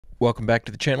Welcome back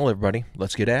to the channel, everybody.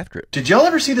 Let's get after it. Did y'all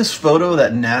ever see this photo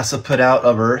that NASA put out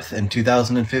of Earth in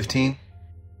 2015?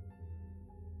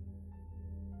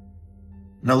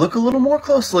 Now look a little more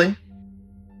closely.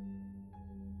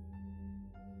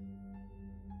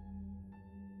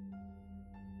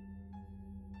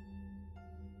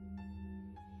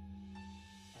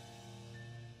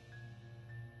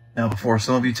 Now, before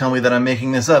some of you tell me that I'm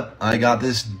making this up, I got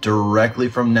this directly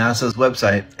from NASA's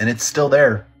website, and it's still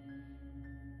there.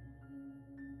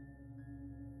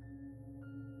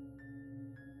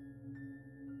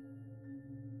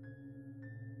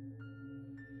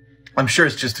 I'm sure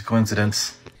it's just a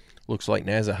coincidence. Looks like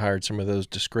NASA hired some of those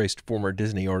disgraced former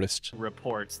Disney artists.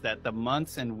 Reports that the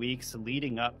months and weeks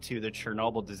leading up to the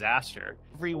Chernobyl disaster,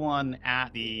 everyone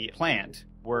at the plant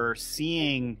were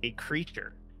seeing a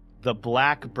creature, the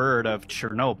black bird of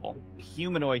Chernobyl,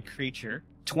 humanoid creature,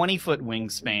 20-foot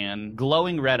wingspan,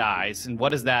 glowing red eyes. And what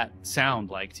does that sound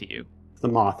like to you? The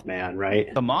Mothman,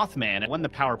 right? The Mothman. When the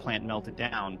power plant melted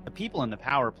down, the people in the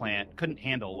power plant couldn't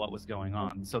handle what was going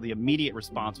on. So the immediate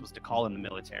response was to call in the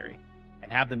military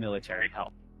and have the military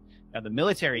help. Now, the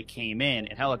military came in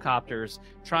helicopters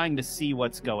trying to see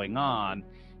what's going on.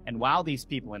 And while these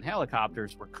people in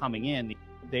helicopters were coming in,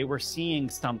 they were seeing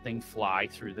something fly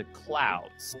through the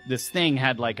clouds. This thing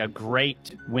had like a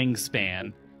great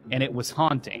wingspan, and it was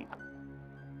haunting.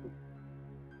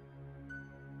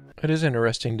 It is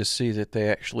interesting to see that they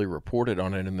actually reported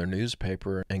on it in their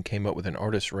newspaper and came up with an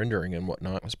artist rendering and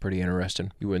whatnot. It was pretty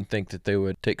interesting. You wouldn't think that they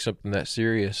would take something that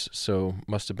serious, so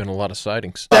must have been a lot of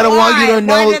sightings. I don't want you to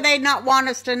know. Why do they not want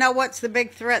us to know what's the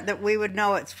big threat that we would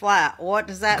know it's flat? What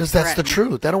does that Because that's the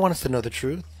truth. They don't want us to know the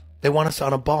truth. They want us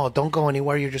on a ball. Don't go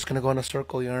anywhere. You're just going to go in a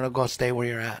circle. You're going to go stay where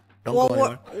you're at. Don't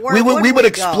go anywhere. We would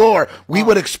explore. We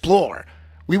would explore.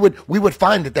 We would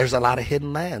find that there's a lot of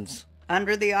hidden lands.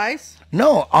 Under the ice?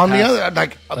 No, on the other,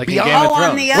 like beyond.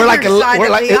 On the other side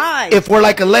of the ice. If we're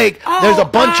like a lake, there's a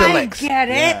bunch of lakes. I get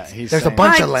it. Yeah, there's a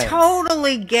bunch of land. I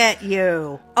totally get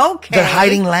you. Okay. They're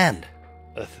hiding land.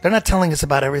 They're not telling us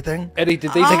about everything. Eddie,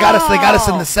 did they? They got us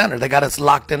in the center. They got us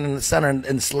locked in the center in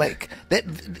this lake.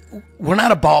 We're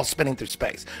not a ball spinning through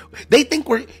space. They think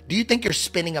we're. Do you think you're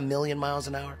spinning 1,000,000 miles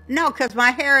an hour? No, because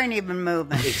my hair ain't even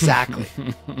moving. Exactly.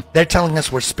 They're telling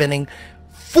us we're spinning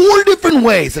 4 different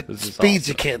ways at speeds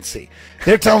you can't see.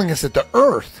 They're telling us that the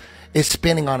Earth is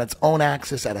spinning on its own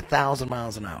axis at 1,000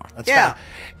 miles an hour. That's fast.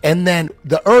 And then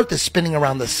the Earth is spinning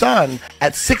around the sun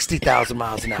at 60,000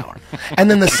 miles an hour.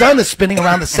 And then the sun is spinning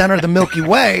around the center of the Milky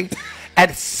Way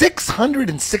at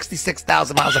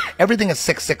 666,000 miles an hour. Everything is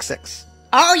 666.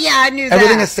 Oh, yeah, I knew that.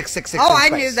 Everything is 666. Oh, I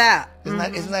knew that.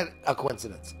 Isn't that a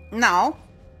coincidence? No.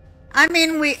 I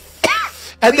mean, we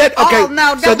all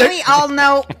know. Don't we all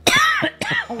know?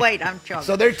 Wait, I'm joking.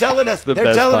 So they're telling us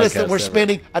that we're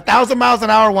spinning 1,000 miles an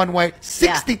hour one way,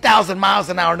 60,000 miles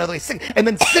an hour another way, and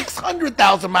then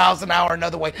 600,000 miles an hour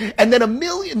another way, and then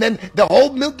 1,000,000. Then the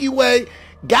whole Milky Way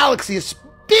galaxy is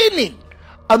spinning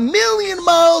 1,000,000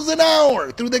 miles an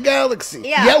hour through the galaxy.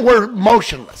 Yeah. Yet we're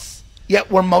motionless.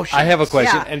 I have a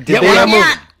question. Yeah. And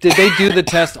did they do the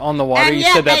test on the water? You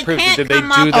said that proved. Did they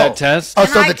do that test? Oh,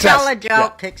 so the test. Tell a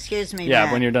joke? Excuse me. Yeah,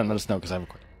 Matt. when you're done, let us know because I have a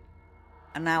question.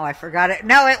 Now I forgot it.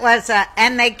 No, it was,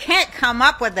 and they can't come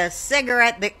up with a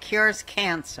cigarette that cures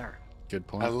cancer. Good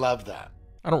point. I love that.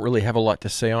 I don't really have a lot to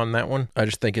say on that one. I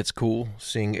just think it's cool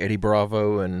seeing Eddie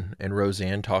Bravo and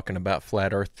Roseanne talking about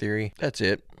flat Earth theory. That's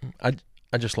it. I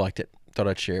just liked it. Thought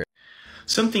I'd share it.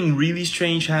 Something really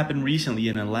strange happened recently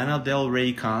in a Lana Del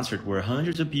Rey concert where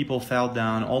hundreds of people fell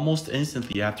down almost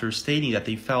instantly after stating that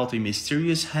they felt a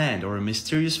mysterious hand or a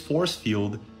mysterious force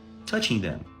field touching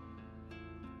them.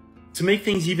 To make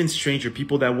things even stranger,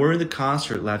 people that were in the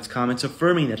concert left comments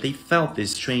affirming that they felt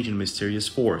this strange and mysterious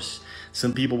force.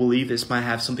 Some people believe this might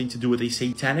have something to do with a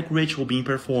satanic ritual being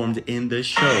performed in the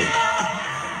show.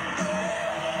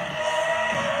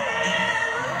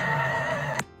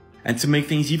 And to make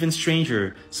things even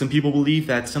stranger, some people believe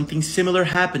that something similar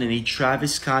happened in a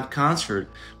Travis Scott concert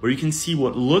where you can see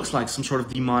what looks like some sort of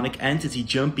demonic entity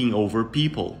jumping over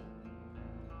people.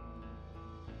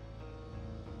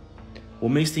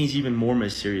 What makes things even more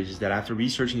mysterious is that after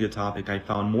researching the topic, I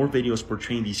found more videos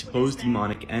portraying these supposed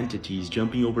demonic entities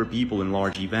jumping over people in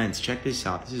large events. Check this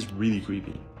out. This is really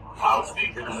creepy.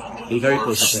 Pay very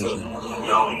close attention.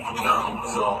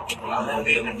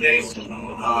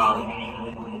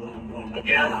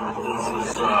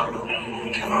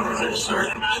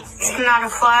 It's not a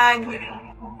flag.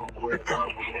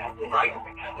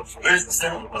 Where's the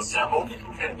symbol?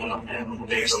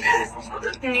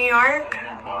 New York?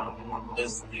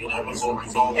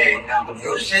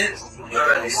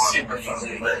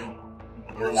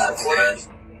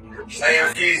 I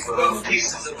refuse both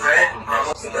pieces of bread or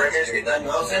once the burgers get done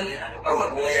melting, I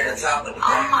want one at the top of the bread.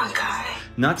 Oh my god.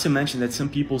 Not to mention that some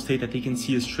people state that they can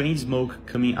see a strange smoke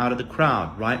coming out of the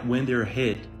crowd right when they're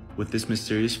hit with this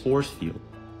mysterious force field.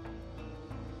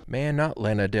 Man, not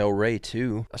Lana Del Rey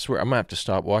too. I swear I'm gonna have to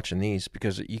stop watching these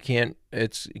because you can't.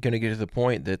 It's gonna get to the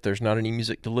point that there's not any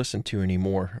music to listen to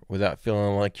anymore without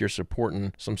feeling like you're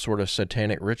supporting some sort of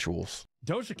satanic rituals.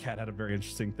 Doja Cat had a very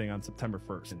interesting thing on September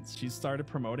 1st. She started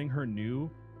promoting her new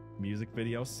music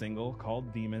video single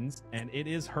called Demons, and it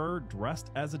is her dressed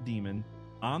as a demon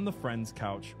on the Friends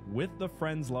couch with the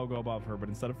Friends logo above her, but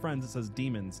instead of Friends, it says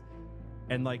Demons.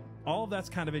 And like all of that's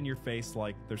kind of in your face,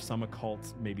 like there's some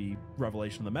occult, maybe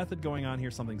revelation of the method going on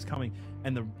here, something's coming.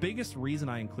 And the biggest reason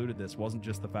I included this wasn't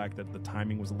just the fact that the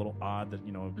timing was a little odd, that,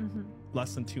 you know,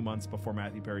 less than 2 months before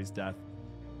Matthew Perry's death,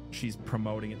 she's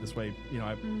promoting it this way. You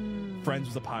know, Friends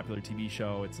was a popular TV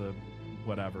show. It's a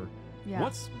whatever. Yeah.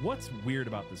 What's weird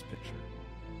about this picture?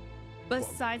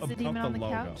 Besides the demon on the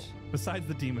logo. couch? Besides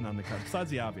the demon on the couch. Besides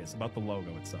the obvious, about the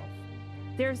logo itself.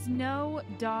 There's no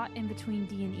dot in between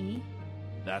D and E.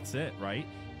 That's it, right?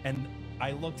 And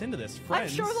I looked into this.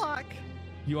 Friends. I'm Sherlock.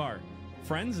 You are.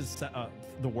 Friends is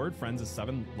the word Friends is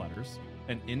 7 letters,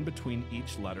 and in between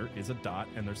each letter is a dot,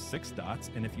 and there's 6 dots.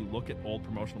 And if you look at old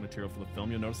promotional material for the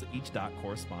film, you'll notice that each dot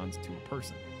corresponds to a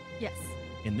person. Yes.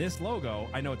 In this logo,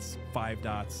 I know it's 5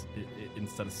 dots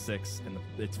instead of 6, and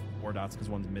it's 4 dots because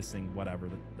one's missing.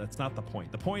 Whatever. That's not the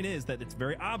point. The point is that it's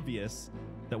very obvious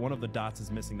that one of the dots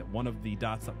is missing. That one of the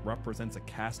dots that represents a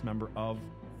cast member of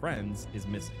Friends is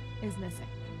missing.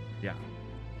 Yeah.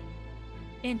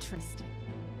 Interesting.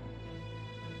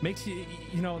 Makes you,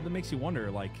 that makes you wonder,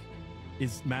 like,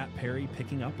 is Matt Perry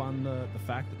picking up on the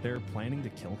fact that they're planning to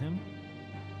kill him?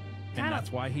 And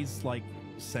that's why he's, like,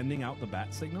 sending out the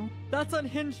bat signal? That's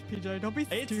unhinged, PJ. Don't be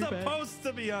stupid. It's supposed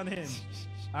to be unhinged.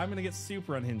 I'm going to get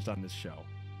super unhinged on this show.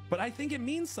 But I think it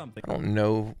means something. I don't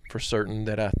know for certain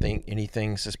that I think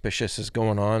anything suspicious is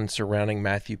going on surrounding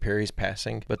Matthew Perry's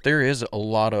passing, but there is a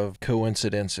lot of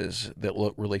coincidences that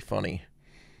look really funny.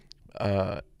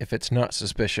 If it's not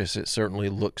suspicious, it certainly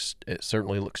looks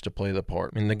to play the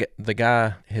part. I mean, the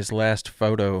guy, his last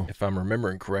photo, if I'm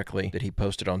remembering correctly, that he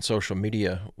posted on social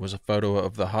media was a photo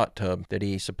of the hot tub that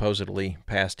he supposedly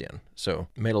passed in. So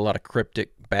made a lot of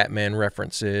cryptic Batman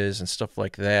references and stuff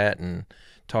like that, and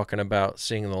talking about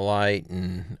seeing the light,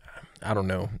 and I don't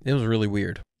know. It was really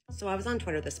weird. So I was on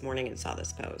Twitter this morning and saw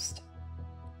this post.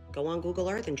 Go on Google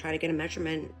Earth and try to get a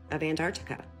measurement of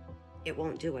Antarctica. It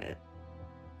won't do it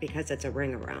because it's a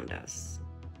ring around us.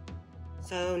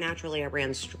 So naturally I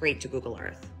ran straight to Google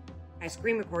Earth. I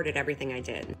screen recorded everything I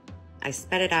did. I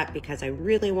sped it up because I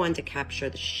really wanted to capture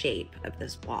the shape of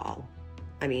this wall.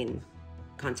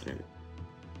 Continent.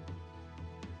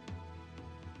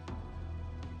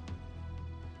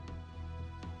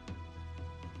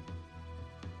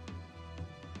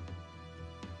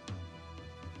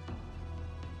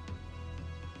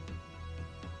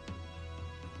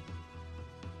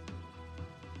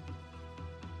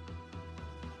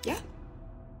 Yeah.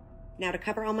 Now to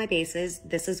cover all my bases,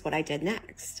 this is what I did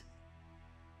next.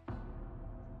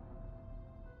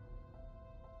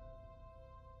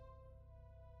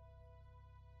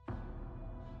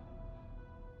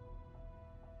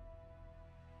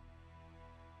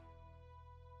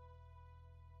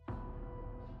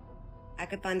 I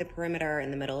could find the perimeter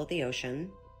in the middle of the ocean,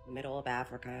 middle of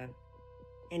Africa,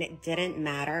 and it didn't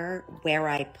matter where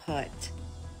I put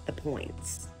the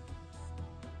points.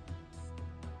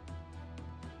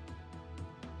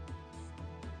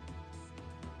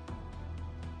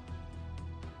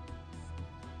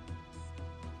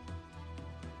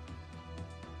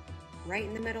 Right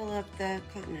in the middle of the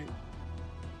continent.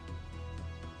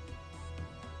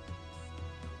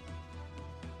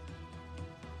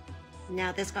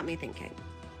 Now this got me thinking,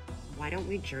 why don't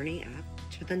we journey up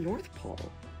to the North Pole?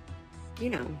 You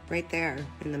know, right there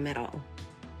in the middle.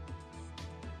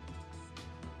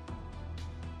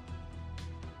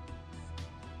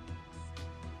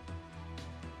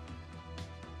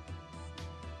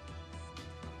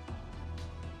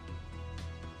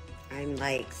 I'm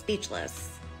like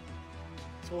speechless.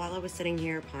 So while I was sitting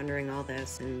here pondering all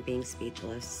this and being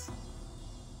speechless,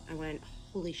 I went,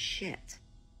 holy shit.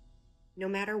 No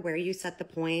matter where you set the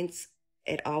points,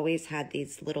 it always had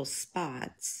these little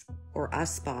spots, or a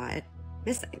spot,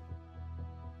 missing.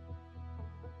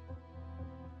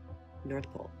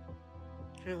 North Pole.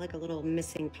 Kind of like a little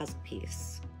missing puzzle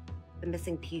piece. The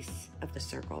missing piece of the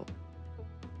circle.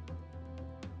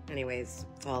 Anyways,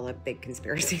 it's all a big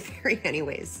conspiracy theory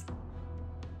anyways.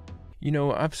 You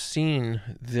know, I've seen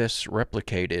this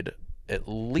replicated at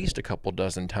least a couple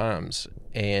dozen times,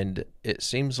 and it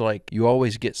seems like you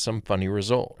always get some funny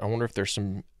result. I wonder if there's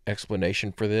some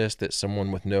explanation for this that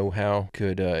someone with know-how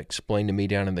could explain to me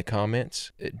down in the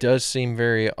comments. It does seem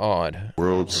very odd.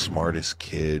 World's smartest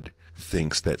kid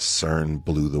thinks that CERN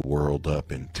blew the world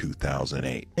up in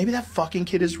 2008. Maybe that fucking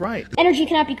kid is right. Energy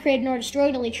cannot be created nor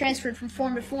destroyed, only transferred from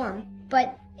form to form.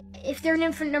 But if there are an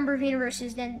infinite number of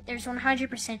universes, then there's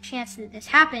 100% chance that this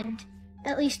happened,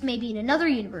 at least maybe in another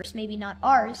universe, maybe not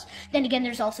ours. Then again,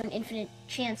 there's also an infinite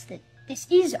chance that this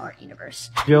is our universe.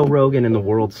 Joe Rogan and the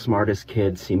world's smartest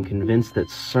kids seem convinced that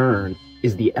CERN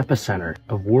is the epicenter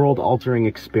of world-altering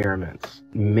experiments.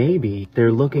 Maybe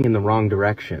they're looking in the wrong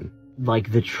direction.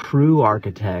 Like the true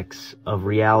architects of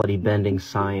reality-bending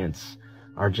science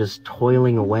are just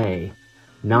toiling away,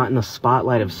 not in the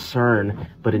spotlight of CERN,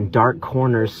 but in dark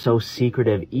corners so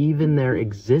secretive even their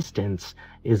existence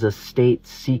is a state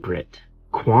secret.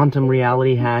 Quantum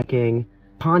reality hacking,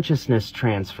 consciousness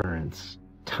transference,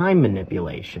 time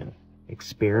manipulation,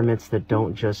 experiments that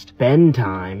don't just bend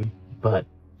time, but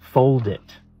fold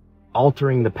it,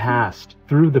 altering the past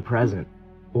through the present,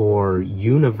 or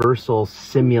universal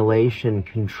simulation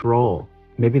control.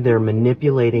 Maybe they're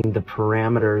manipulating the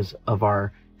parameters of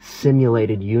our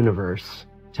simulated universe.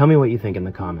 Tell me what you think in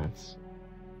the comments.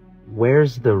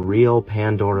 Where's the real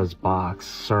Pandora's box,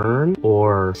 CERN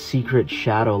or Secret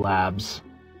Shadow Labs?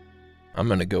 I'm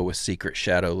going to go with Secret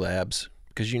Shadow Labs,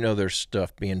 because you know there's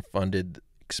stuff being funded,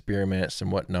 experiments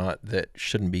and whatnot that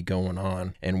shouldn't be going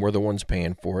on, and we're the ones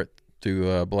paying for it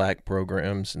through black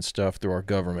programs and stuff through our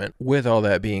government. With all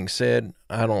that being said,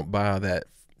 I don't buy that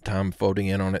time folding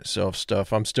in on itself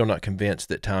stuff. I'm still not convinced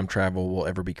that time travel will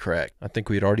ever be cracked. I think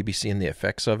we'd already be seeing the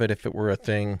effects of it if it were a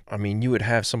thing. I mean, you would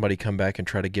have somebody come back and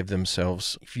try to give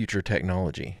themselves future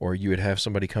technology, or you would have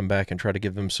somebody come back and try to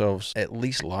give themselves at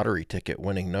least lottery ticket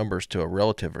winning numbers to a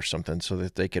relative or something so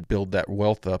that they could build that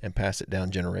wealth up and pass it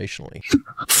down generationally.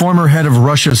 Former head of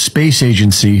Russia's space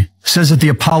agency says that the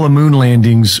Apollo moon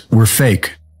landings were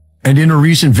fake. And in a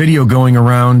recent video going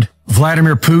around,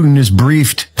 Vladimir Putin is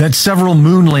briefed that several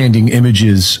moon landing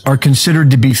images are considered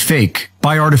to be fake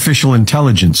by artificial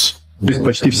intelligence. То есть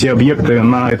почти все объекты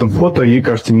на этом фото ей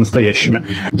кажутся не настоящими.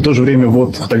 В то же время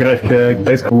вот фотография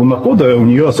китайского лунохода у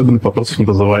нее особенных вопросов не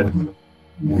вызывает.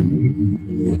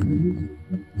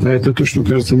 А это то, что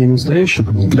кажется не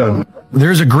настоящим? Да.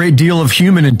 There's a great deal of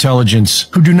human intelligence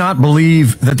who do not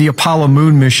believe that the Apollo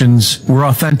moon missions were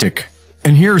authentic.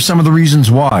 And here are some of the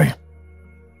reasons why.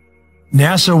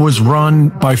 NASA was run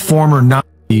by former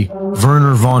Nazi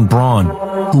Wernher von Braun,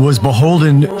 who was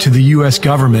beholden to the U.S.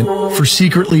 government for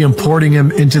secretly importing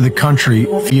him into the country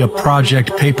via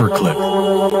Project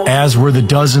Paperclip, as were the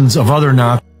dozens of other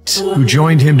Nazis who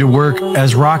joined him to work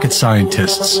as rocket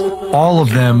scientists, all of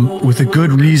them with a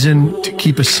good reason to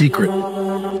keep a secret.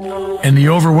 And the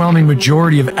overwhelming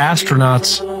majority of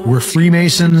astronauts were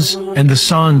Freemasons and the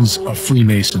sons of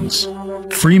Freemasons.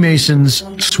 Freemasons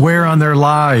swear on their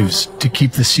lives to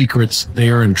keep the secrets they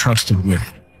are entrusted with.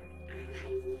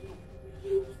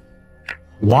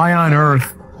 Why on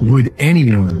earth would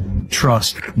anyone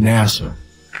trust NASA?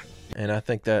 And I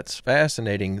think that's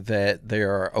fascinating that they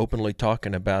are openly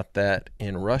talking about that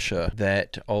in Russia,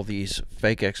 that all these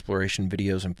fake exploration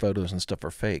videos and photos and stuff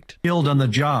are faked. Killed on the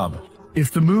job.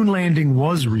 If the moon landing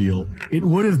was real, it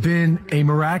would have been a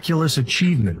miraculous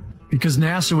achievement, because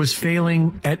NASA was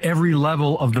failing at every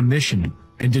level of the mission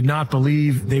and did not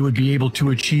believe they would be able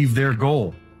to achieve their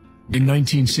goal. In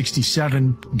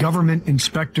 1967, government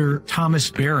inspector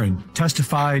Thomas Barron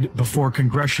testified before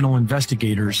congressional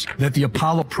investigators that the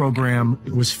Apollo program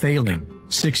was failing.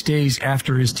 6 days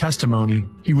after his testimony,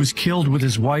 he was killed with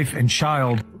his wife and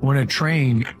child when a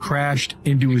train crashed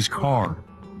into his car.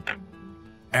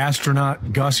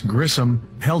 Astronaut Gus Grissom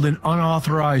held an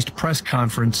unauthorized press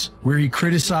conference where he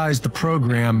criticized the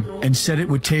program and said it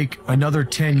would take another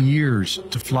 10 years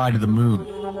to fly to the moon.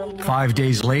 5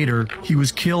 days later, he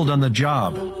was killed on the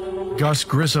job. Gus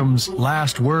Grissom's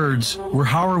last words were,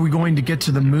 "How are we going to get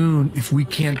to the moon if we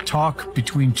can't talk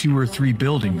between 2 or 3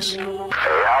 buildings?" Hey, how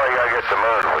are we gonna get to the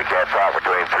moon if we can't talk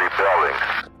between 3 buildings?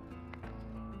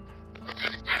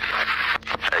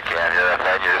 I can't hear a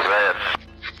thing you're saying.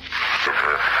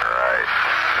 Jesus Christ.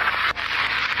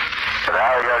 And how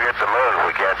are we gonna get to the moon if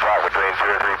we can't talk between 2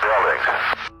 or 3 buildings?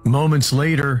 Moments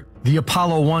later, the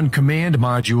Apollo 1 command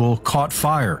module caught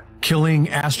fire, killing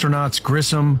astronauts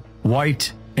Grissom,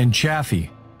 White, and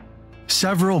Chaffee.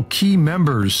 Several key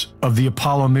members of the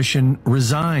Apollo mission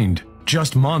resigned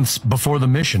just months before the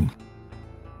mission.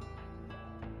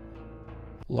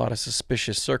 A lot of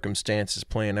suspicious circumstances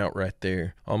playing out right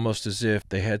there, almost as if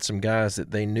they had some guys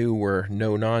that they knew were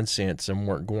no nonsense and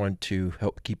weren't going to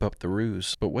help keep up the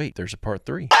ruse. But wait, there's a part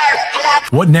 3.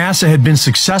 What NASA had been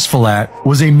successful at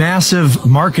was a massive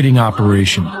marketing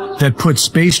operation that put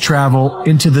space travel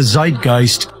into the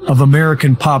zeitgeist of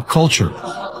American pop culture.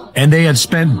 And they had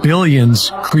spent billions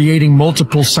creating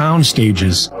multiple sound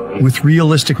stages with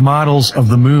realistic models of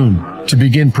the moon to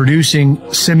begin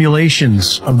producing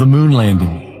simulations of the moon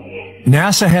landing.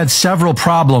 NASA had several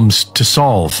problems to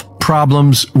solve.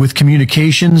 Problems with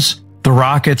communications, the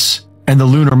rockets, and the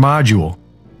lunar module.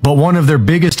 But one of their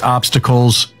biggest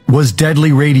obstacles was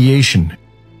deadly radiation.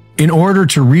 In order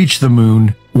to reach the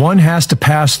moon, one has to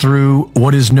pass through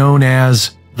what is known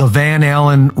as the Van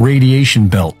Allen radiation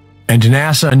belt. And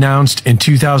NASA announced in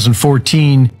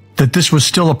 2014 that this was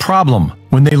still a problem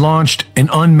when they launched an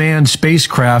unmanned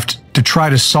spacecraft to try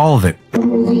to solve it.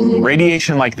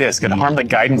 Radiation like this could harm the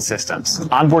guidance systems,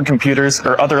 onboard computers,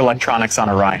 or other electronics on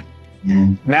Orion.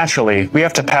 Naturally, we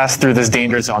have to pass through this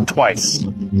danger zone twice,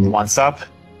 once up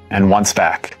and once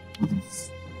back.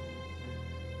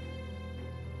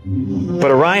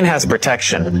 But Orion has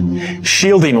protection.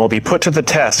 Shielding will be put to the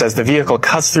test as the vehicle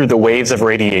cuts through the waves of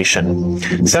radiation.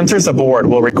 Sensors aboard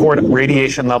will record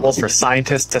radiation levels for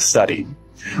scientists to study.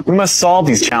 We must solve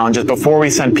these challenges before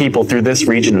we send people through this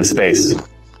region of space.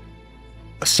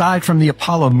 Aside from the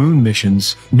Apollo moon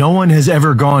missions, no one has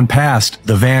ever gone past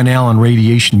the Van Allen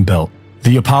radiation belt.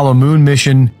 The Apollo moon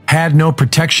mission had no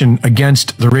protection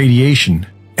against the radiation,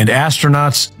 and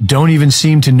astronauts don't even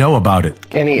seem to know about it.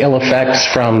 Any ill effects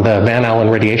from the Van Allen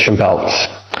radiation belts?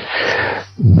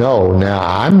 No. Now,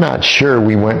 I'm not sure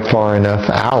we went far enough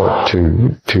out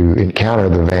to encounter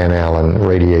the Van Allen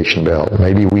radiation belt.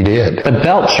 Maybe we did. The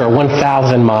belts are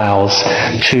 1,000 miles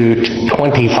to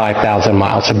 25,000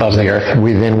 miles above the Earth.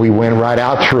 We went right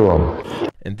out through them.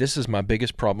 And this is my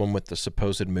biggest problem with the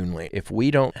supposed moon landing. If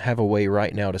we don't have a way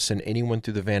right now to send anyone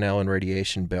through the Van Allen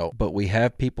radiation belt, but we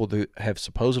have people that have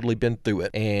supposedly been through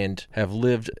it and have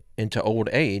lived into old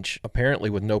age, apparently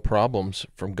with no problems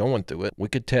from going through it, we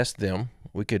could test them.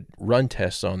 We could run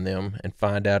tests on them and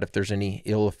find out if there's any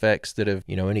ill effects that have,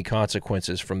 any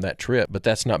consequences from that trip. But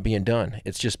that's not being done.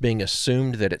 It's just being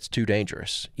assumed that it's too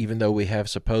dangerous, even though we have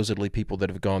supposedly people that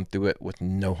have gone through it with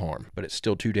no harm. But it's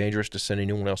still too dangerous to send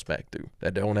anyone else back through.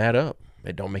 That don't add up.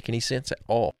 It don't make any sense at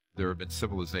all. There have been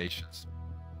civilizations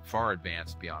far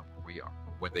advanced beyond where we are.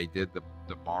 When they did the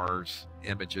Mars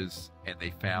images and they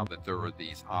found that there were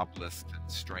these obelisks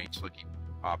and strange-looking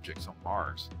objects on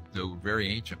Mars. They're very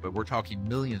ancient, but we're talking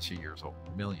millions of years old,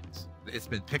 millions. It's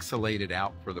been pixelated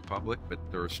out for the public, but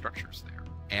there are structures there.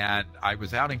 And I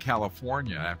was out in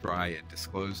California after I had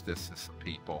disclosed this to some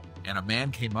people, and a man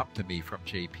came up to me from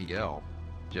JPL,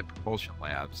 Jet Propulsion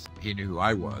Labs. He knew who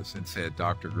I was and said,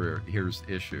 "Dr. Greer, here's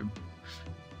the issue.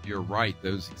 You're right,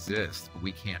 those exist, but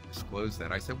we can't disclose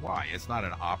that." I said, "Why? It's not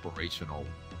an operational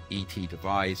ET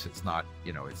device. It's not,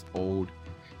 it's old."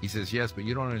 He says, "Yes, but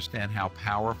you don't understand how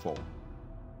powerful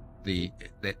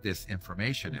this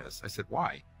information is." I said,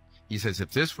 "Why?" He says,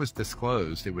 "If this was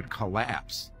disclosed, it would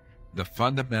collapse the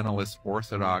fundamentalist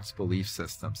orthodox belief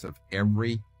systems of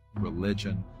every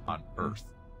religion on earth."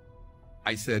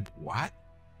 I said, "What?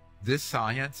 This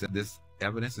science and this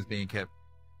evidence is being kept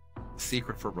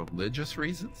secret for religious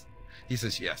reasons?" He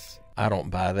says, "Yes." I don't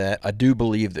buy that. I do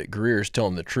believe that Greer's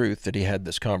telling the truth, that he had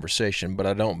this conversation, but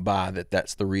I don't buy that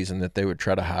that's the reason that they would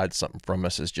try to hide something from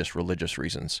us as just religious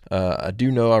reasons. I do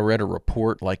know I read a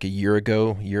report like a year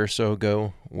or so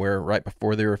ago, where right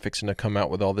before they were fixing to come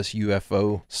out with all this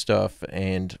UFO stuff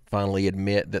and finally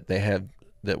admit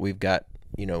that we've got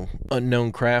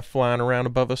unknown craft flying around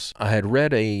above us. I had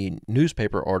read a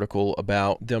newspaper article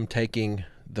about them taking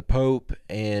the Pope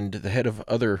and the head of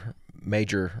other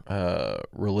major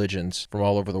religions from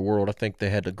all over the world. I think they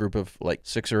had a group of like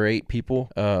 6 or 8 people,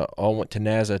 all went to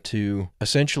NASA to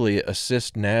essentially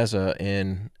assist NASA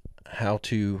in how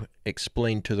to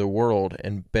explain to the world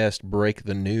and best break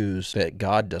the news that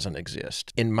God doesn't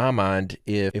exist. In my mind,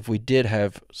 if we did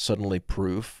have suddenly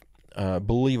proof,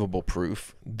 believable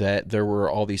proof that there were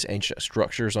all these ancient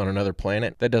structures on another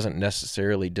planet, that doesn't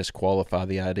necessarily disqualify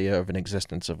the idea of an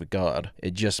existence of a God.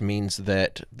 It just means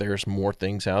that there's more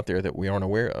things out there that we aren't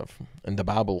aware of. And the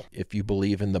Bible, if you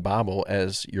believe in the Bible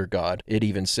as your God, it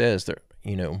even says that,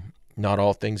 not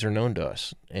all things are known to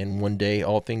us, and one day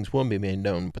all things will be made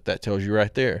known. But that tells you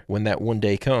right there, when that one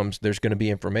day comes, there's going to be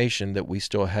information that we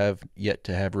still have yet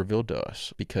to have revealed to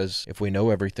us, because if we know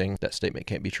everything, that statement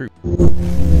can't be true.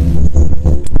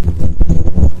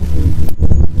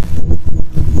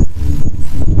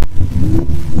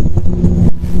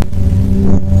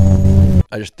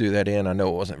 I just threw that in. I know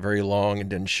it wasn't very long and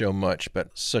didn't show much, but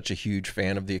such a huge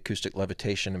fan of the acoustic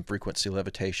levitation and frequency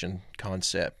levitation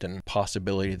concept and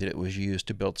possibility that it was used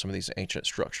to build some of these ancient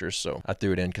structures. So I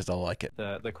threw it in because I like it.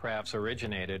 The crafts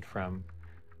originated from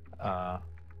a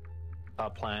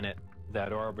planet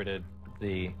that orbited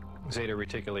the Zeta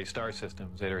Reticuli star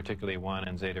system. Zeta Reticuli 1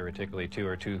 and Zeta Reticuli 2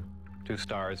 are two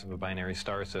stars of a binary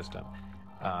star system.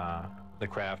 The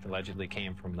craft allegedly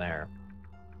came from there.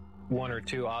 One or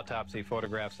two autopsy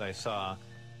photographs I saw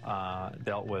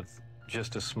dealt with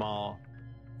just a small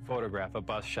photograph, a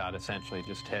bust shot essentially,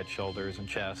 just head, shoulders, and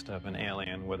chest of an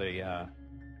alien with a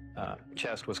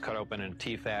chest was cut open in a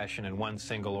T fashion and one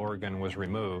single organ was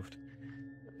removed.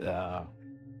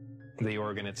 The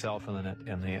organ itself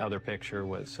in the other picture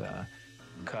was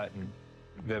cut and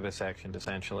vivisectioned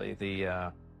essentially.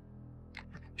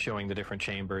 Showing the different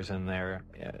chambers in there.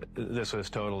 This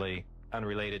was totally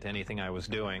unrelated to anything I was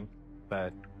doing,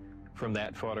 but from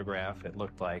that photograph it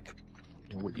looked like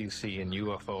what you see in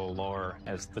UFO lore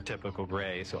as the typical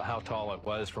gray. So how tall it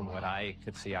was from what I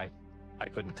could see, I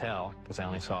couldn't tell because I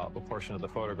only saw a portion of the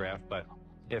photograph, but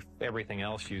if everything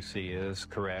else you see is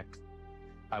correct,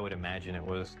 I would imagine it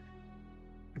was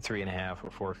 3.5 or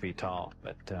 4 feet tall.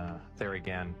 But there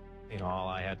again, you know, all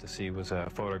I had to see was a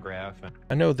photograph. And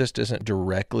I know this doesn't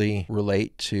directly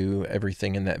relate to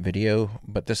everything in that video,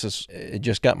 but it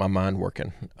just got my mind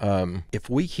working. If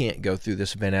we can't go through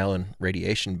this Van Allen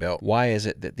radiation belt, why is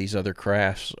it that these other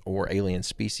crafts or alien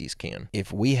species can?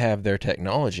 If we have their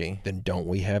technology, then don't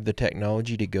we have the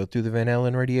technology to go through the Van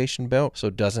Allen radiation belt? So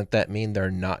doesn't that mean they're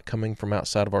not coming from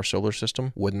outside of our solar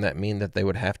system? Wouldn't that mean that they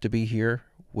would have to be here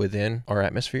within our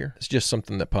atmosphere? It's just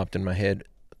something that popped in my head.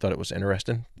 Thought it was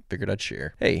interesting. Figured I'd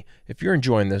share. Hey, if you're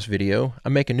enjoying this video, I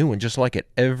make a new one just like it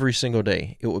every single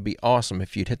day. It would be awesome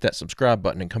if you'd hit that subscribe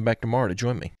button and come back tomorrow to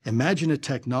join me. Imagine a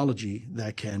technology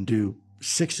that can do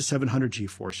 600 to 700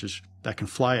 G-forces, that can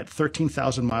fly at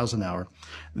 13,000 miles an hour,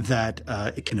 that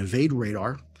it can evade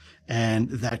radar, and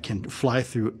that can fly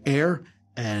through air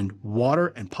and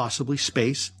water and possibly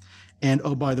space. And,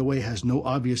 oh, by the way, has no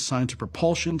obvious signs of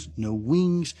propulsion, no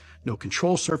wings, no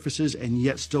control surfaces, and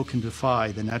yet still can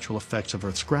defy the natural effects of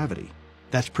Earth's gravity.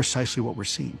 That's precisely what we're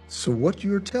seeing. So what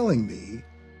you're telling me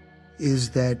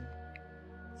is that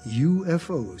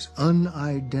UFOs,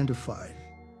 unidentified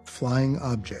flying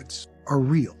objects, are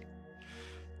real.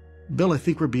 Bill, I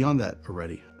think we're beyond that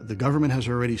already. The government has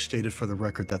already stated for the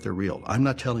record that they're real. I'm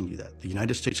not telling you that. The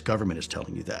United States government is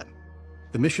telling you that.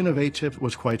 The mission of AATIP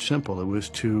was quite simple. It was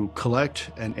to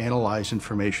collect and analyze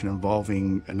information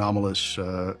involving anomalous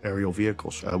aerial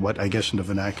vehicles. What I guess in the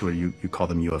vernacular you call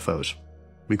them UFOs.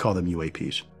 We call them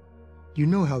UAPs. You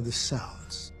know how this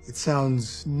sounds. It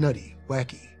sounds nutty,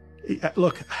 wacky.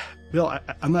 Look, Bill,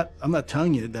 I'm not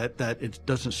telling you that it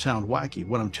doesn't sound wacky.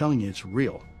 What I'm telling you, it's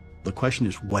real. The question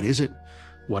is, what is it?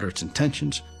 What are its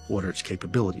intentions? What are its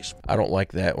capabilities? I don't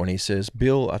like that when he says,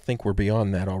 Bill, I think we're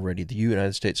beyond that already. The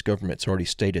United States government's already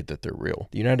stated that they're real.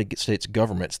 The United States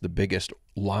government's the biggest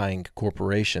lying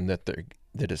corporation that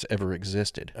has ever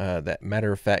existed. That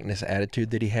matter-of-factness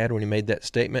attitude that he had when he made that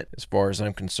statement, as far as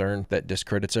I'm concerned, that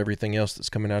discredits everything else that's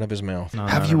coming out of his mouth.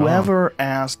 Have you ever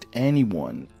asked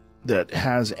anyone that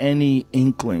has any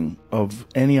inkling of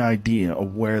any idea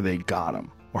of where they got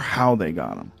them or how they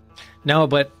got them? No,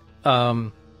 but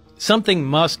something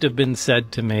must have been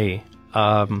said to me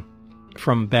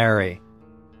from Barry,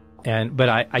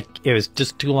 but it was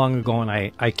just too long ago, and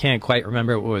I can't quite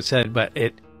remember what was said, but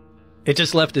it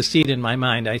just left a seed in my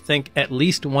mind. I think at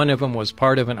least one of them was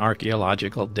part of an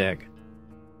archaeological dig,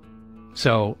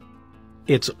 so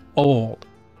it's old.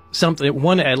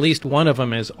 At least one of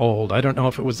them is old. I don't know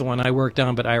if it was the one I worked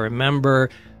on, but I remember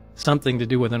something to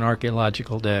do with an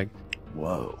archaeological dig.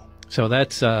 Whoa! So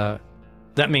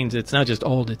that means it's not just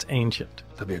old, it's ancient.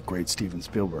 That'd be a great Steven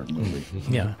Spielberg movie.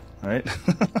 Yeah. Right?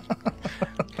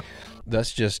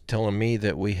 That's just telling me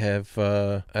that we have,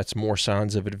 that's more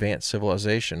signs of advanced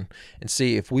civilization. And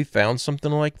see, if we found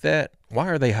something like that, why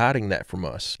are they hiding that from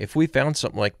us? If we found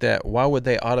something like that, why would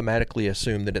they automatically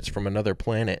assume that it's from another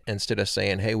planet instead of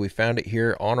saying, hey, we found it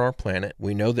here on our planet.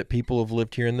 We know that people have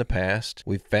lived here in the past.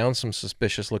 We've found some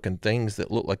suspicious looking things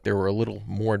that look like they were a little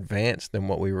more advanced than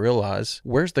what we realize.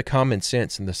 Where's the common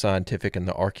sense in the scientific and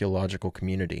the archaeological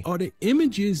community? Are the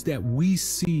images that we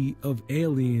see of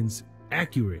aliens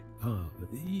accurate?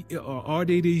 Are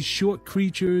they these short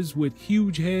creatures with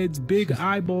huge heads, big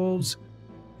eyeballs?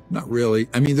 Not really.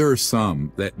 I mean, there are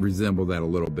some that resemble that a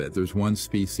little bit. There's one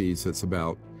species that's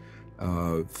about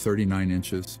 39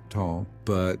 inches tall,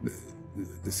 but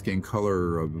the skin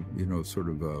color of, sort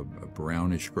of a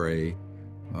brownish gray,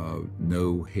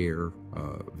 no hair,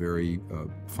 very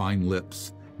fine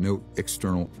lips, no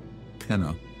external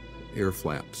pinna, ear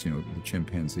flaps, you know, the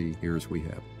chimpanzee ears we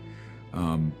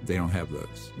have. They don't have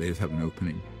those. They just have an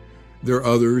opening. There are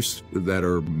others that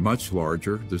are much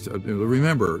larger.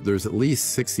 Remember, there's at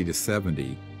least 60 to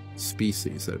 70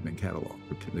 species that have been cataloged,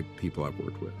 the people I've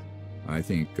worked with. I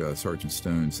think Sergeant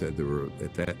Stone said there were,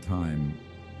 at that time,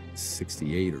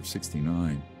 68 or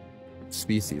 69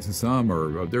 species, and some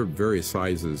are, they're various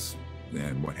sizes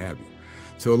and what have you.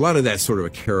 So a lot of that's sort of a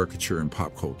caricature in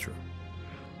pop culture.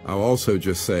 I'll also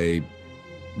just say,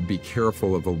 be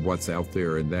careful of what's out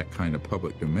there in that kind of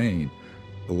public domain.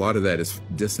 A lot of that is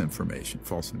disinformation,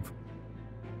 false information.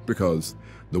 Because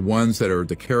the ones that are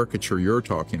the caricature you're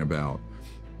talking about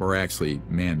are actually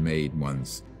man-made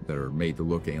ones that are made to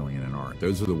look alien and aren't.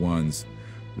 Those are the ones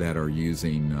that are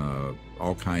using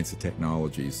all kinds of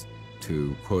technologies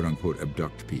to quote-unquote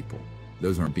abduct people.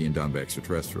 Those aren't being done by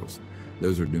extraterrestrials.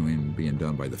 Those are being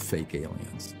done by the fake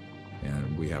aliens.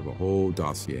 And we have a whole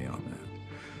dossier on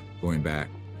that, going back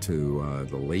to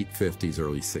the late 50s,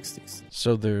 early 60s.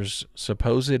 So there's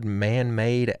supposed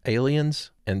man-made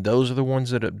aliens, and those are the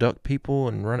ones that abduct people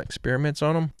and run experiments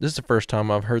on them? This is the first time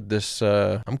I've heard this.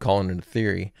 I'm calling it a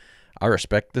theory. I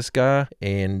respect this guy,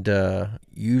 and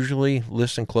usually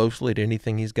listen closely to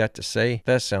anything he's got to say.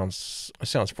 That sounds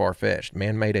far-fetched.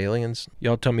 Man-made aliens?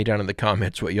 Y'all tell me down in the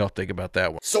comments what y'all think about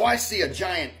that one. So I see a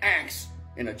giant axe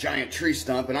in a giant tree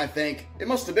stump, and I think, it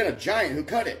must have been a giant who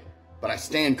cut it. But I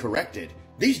stand corrected.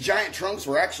 These giant trunks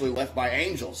were actually left by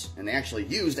angels, and they actually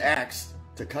used axe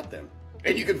to cut them.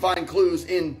 And you can find clues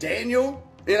in Daniel,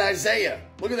 in Isaiah.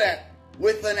 Look at that,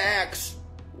 with an axe.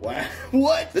 Wow.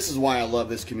 What? This is why I love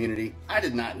this community. I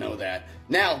did not know that.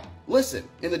 Now, listen,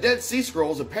 in the Dead Sea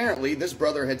Scrolls, apparently this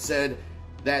brother had said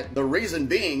that the reason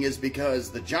being is because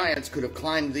the giants could have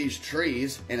climbed these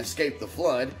trees and escaped the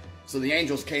flood, so the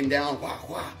angels came down, wah,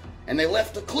 wah, and they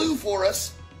left a clue for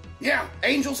us. Yeah,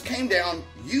 angels came down,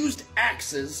 used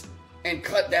axes, and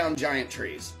cut down giant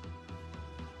trees.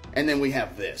 And then we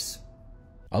have this.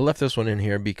 I left this one in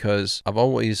here because I've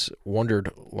always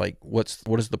wondered, like, what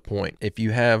is the point? If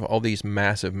you have all these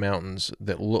massive mountains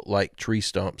that look like tree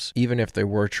stumps, even if they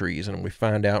were trees, and we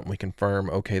find out and we confirm,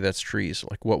 okay, that's trees,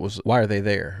 like, why are they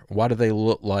there? Why do they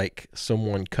look like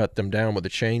someone cut them down with a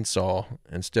chainsaw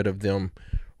instead of them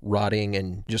rotting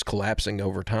and just collapsing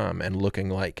over time and looking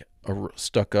like a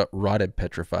stuck-up, rotted,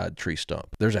 petrified tree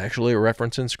stump? There's actually a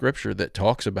reference in scripture that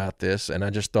talks about this, and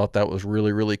I just thought that was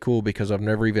really, really cool because I've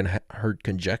never even heard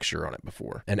conjecture on it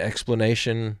before. An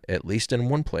explanation, at least in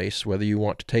one place, whether you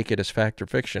want to take it as fact or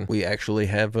fiction. We actually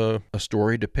have a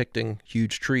story depicting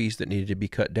huge trees that needed to be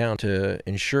cut down to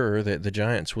ensure that the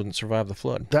giants wouldn't survive the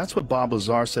flood. That's what Bob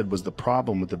Lazar said was the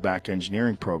problem with the back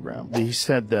engineering program. He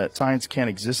said that science can't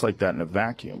exist like that in a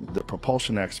vacuum. The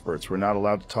propulsion experts were not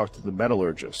allowed to talk to the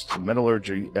metallurgists. The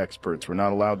metallurgy experts were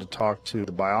not allowed to talk to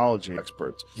the biology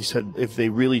experts. He said if they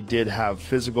really did have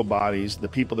physical bodies, the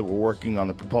people that were working on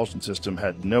the propulsion system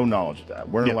had no knowledge of that,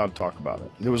 weren't allowed to talk about it.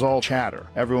 It was all chatter.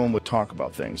 Everyone would talk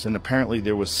about things. And apparently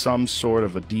there was some sort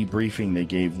of a debriefing they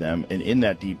gave them, and in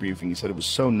that debriefing he said it was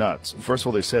so nuts. First of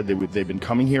all, they said they've been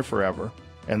coming here forever.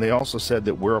 And they also said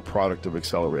that we're a product of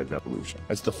accelerated evolution.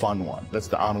 That's the fun one. That's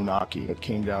the Anunnaki that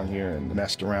came down here and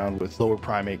messed around with lower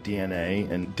primate DNA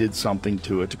and did something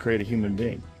to it to create a human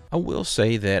being. I will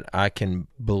say that I can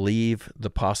believe the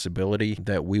possibility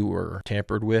that we were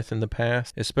tampered with in the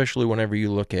past, especially whenever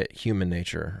you look at human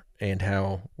nature and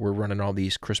how we're running all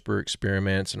these CRISPR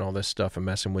experiments and all this stuff and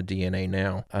messing with DNA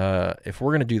now. If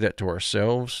we're going to do that to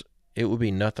ourselves, it would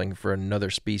be nothing for another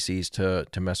species to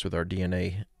mess with our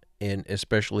DNA, and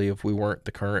especially if we weren't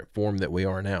the current form that we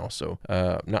are now. So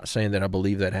I'm not saying that I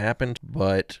believe that happened,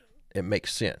 but it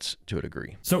makes sense to a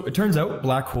degree. So it turns out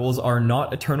black holes are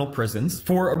not eternal prisons.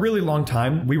 For a really long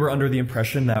time, we were under the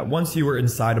impression that once you were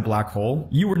inside a black hole,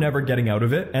 you were never getting out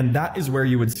of it, and that is where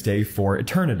you would stay for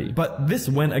eternity. But this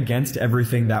went against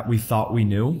everything that we thought we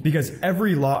knew, because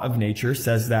every law of nature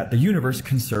says that the universe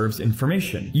conserves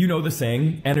information. You know the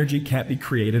saying, energy can't be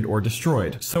created or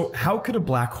destroyed. So how could a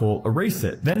black hole erase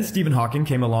it? Then Stephen Hawking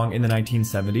came along in the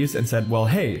 1970s and said, well,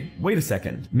 hey, wait a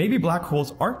second. Maybe black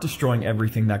holes aren't destroying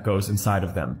everything that goes inside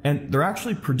of them, and they're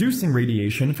actually producing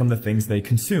radiation from the things they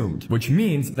consumed, which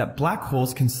means that black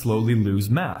holes can slowly lose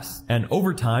mass, and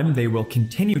over time they will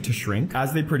continue to shrink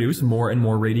as they produce more and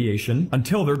more radiation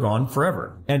until they're gone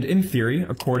forever. And in theory,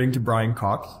 according to Brian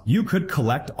Cox, you could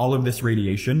collect all of this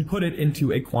radiation, put it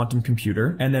into a quantum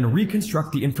computer, and then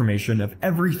reconstruct the information of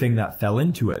everything that fell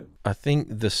into it. I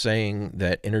think the saying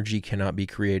that energy cannot be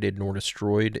created nor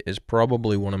destroyed is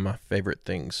probably one of my favorite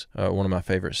things, one of my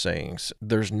favorite sayings.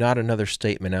 There's not another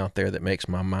statement out there that makes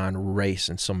my mind race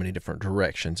in so many different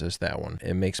directions as that one.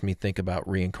 It makes me think about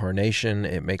reincarnation.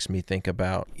 It makes me think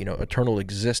about, eternal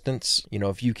existence.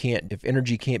 If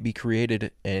energy can't be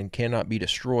created and cannot be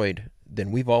destroyed,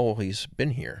 then we've always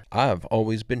been here. I've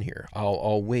always been here. I'll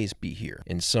always be here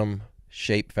in some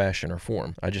shape, fashion, or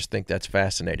form. I just think that's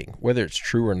fascinating. Whether it's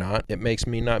true or not, it makes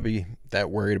me not be that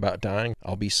worried about dying.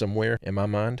 I'll be somewhere in my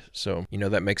mind. So,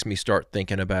 that makes me start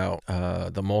thinking about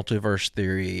the multiverse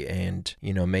theory, and,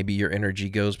 maybe your energy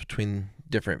goes between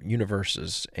different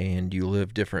universes and you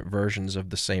live different versions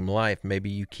of the same life. Maybe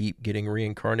you keep getting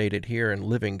reincarnated here and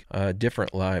living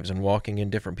different lives and walking in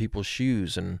different people's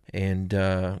shoes and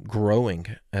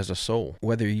growing as a soul.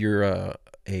 Whether you're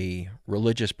a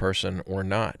religious person or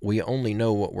not, we only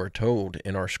know what we're told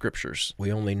in our scriptures.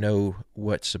 We only know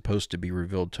what's supposed to be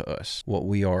revealed to us, what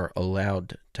we are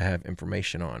allowed to have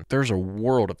information on. There's a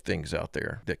world of things out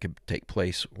there that could take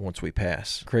place once we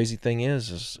pass. Crazy thing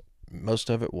is most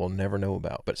of it we'll never know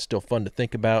about, but it's still fun to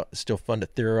think about. It's still fun to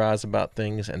theorize about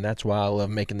things, and that's why I love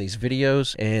making these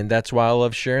videos, and that's why I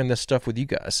love sharing this stuff with you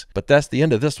guys. But that's the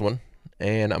end of this one,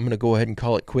 and I'm going to go ahead and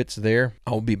call it quits there.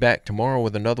 I'll be back tomorrow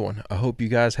with another one. I hope you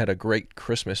guys had a great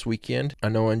Christmas weekend. I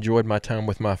know I enjoyed my time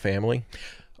with my family.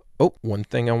 Oh, one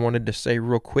thing I wanted to say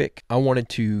real quick. I wanted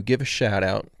to give a shout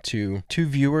out to 2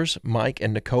 viewers, Mike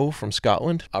and Nicole from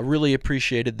Scotland. I really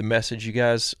appreciated the message you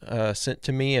guys sent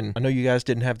to me, and I know you guys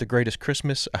didn't have the greatest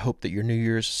Christmas. I hope that your New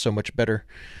Year's is so much better.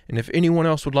 And if anyone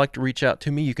else would like to reach out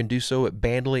to me, you can do so at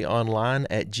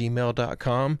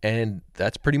bandleyonline@gmail.com. And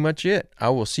that's pretty much it. I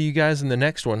will see you guys in the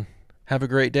next one. Have a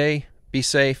great day. Be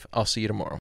safe. I'll see you tomorrow.